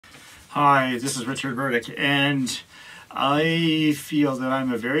Hi, this is Richard Burdick, and I feel that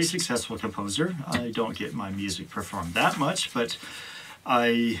I'm a very successful composer. I don't get my music performed that much, but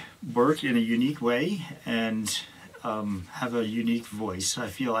I work in a unique way and have a unique voice. I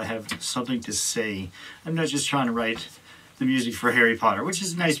feel I have something to say. I'm not just trying to write the music for Harry Potter, which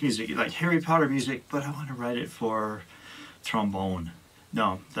is nice music, like Harry Potter music, but I want to write it for trombone.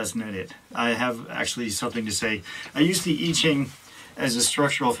 No, that's not it. I have actually something to say. I use the I Ching as a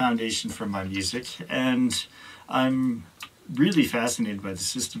structural foundation for my music, and I'm really fascinated by the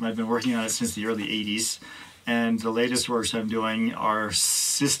system. I've been working on it since the early 80s, and the latest works I'm doing are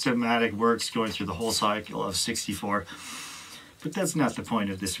systematic works going through the whole cycle of 64. But that's not the point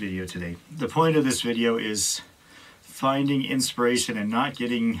of this video today. The point of this video is finding inspiration and not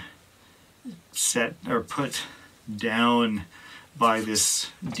getting set or put down by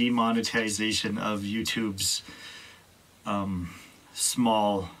this demonetization of YouTube's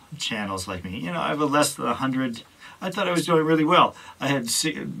small channels like me. You know, I have a less than 100. I thought I was doing really well. I had,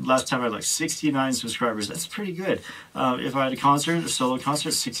 last time I had like 69 subscribers. That's pretty good. If I had a concert, a solo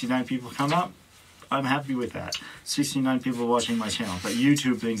concert, 69 people come out, I'm happy with that. 69 people watching my channel. But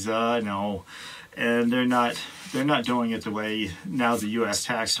YouTube thinks, no. And they're not doing it the way now the US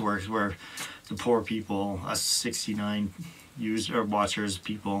tax works, where the poor people, us 69 watchers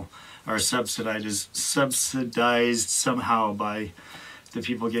people, are subsidized somehow by the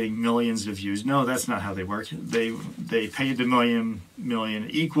people getting millions of views. No, that's not how they work. They pay the million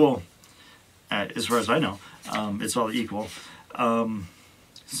equal, as far as I know. It's all equal.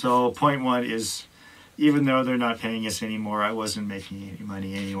 So point one is, even though they're not paying us anymore, I wasn't making any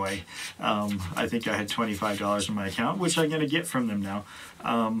money anyway. I think I had $25 in my account, which I'm going to get from them now.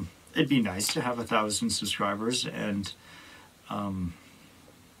 It'd be nice to have 1,000 subscribers and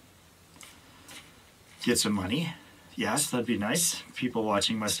get some money. Yes, that'd be nice. People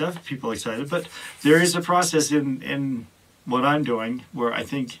watching my stuff, people excited. But there is a process in what I'm doing where I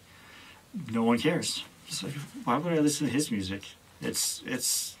think no one cares. It's like, why would I listen to his music? It's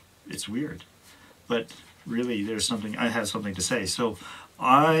weird. But really, I have something to say. So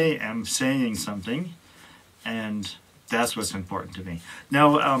I am saying something, and that's what's important to me.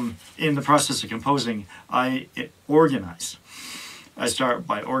 Now, in the process of composing, I organize. I start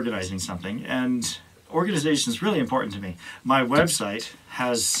by organizing something, and organization is really important to me. My website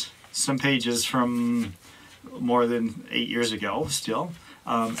has some pages from more than 8 years ago still.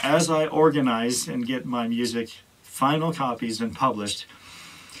 As I organize and get my music final copies and published,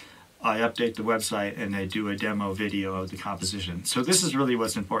 I update the website and I do a demo video of the composition. So this is really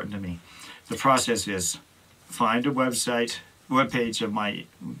what's important to me. The process is find a webpage of my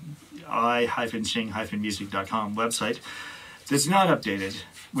i-ching-music.com website that's not updated,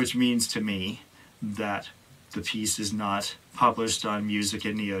 which means to me that the piece is not published on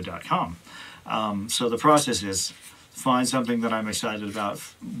musicandneo.com. So the process is find something that I'm excited about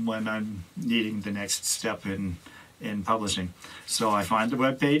when I'm needing the next step in publishing. So I find the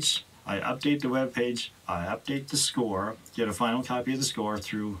web page, I update the web page, I update the score, get a final copy of the score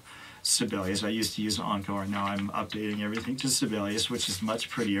through Sibelius. I used to use Encore, now I'm updating everything to Sibelius, which is much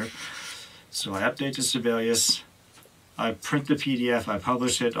prettier. So I update to Sibelius, I print the PDF, I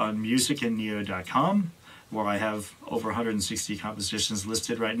publish it on musicandneo.com, where I have over 160 compositions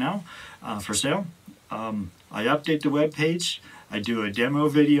listed right now for sale. I update the web page, I do a demo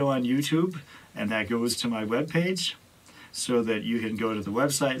video on YouTube, and that goes to my web page so that you can go to the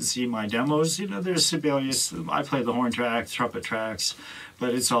website and see my demos. You know, there's Sibelius, I play the horn track, trumpet tracks,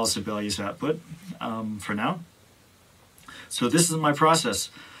 but it's all Sibelius output for now. So this is my process: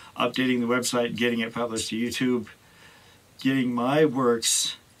 updating the website, getting it published to YouTube, getting my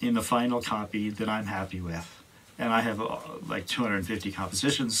works in the final copy that I'm happy with. And I have like 250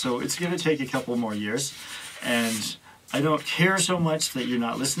 compositions, so it's going to take a couple more years. And I don't care so much that you're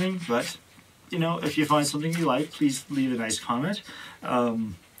not listening, but you know, if you find something you like, please leave a nice comment.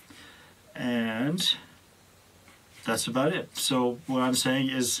 And that's about it. So what I'm saying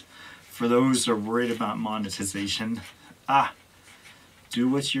is, for those who are worried about monetization, do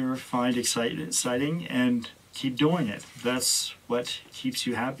what you find exciting and keep doing it. That's what keeps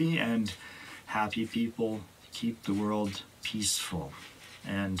you happy, and happy people keep the world peaceful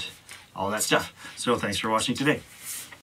and all that stuff. So thanks for watching today.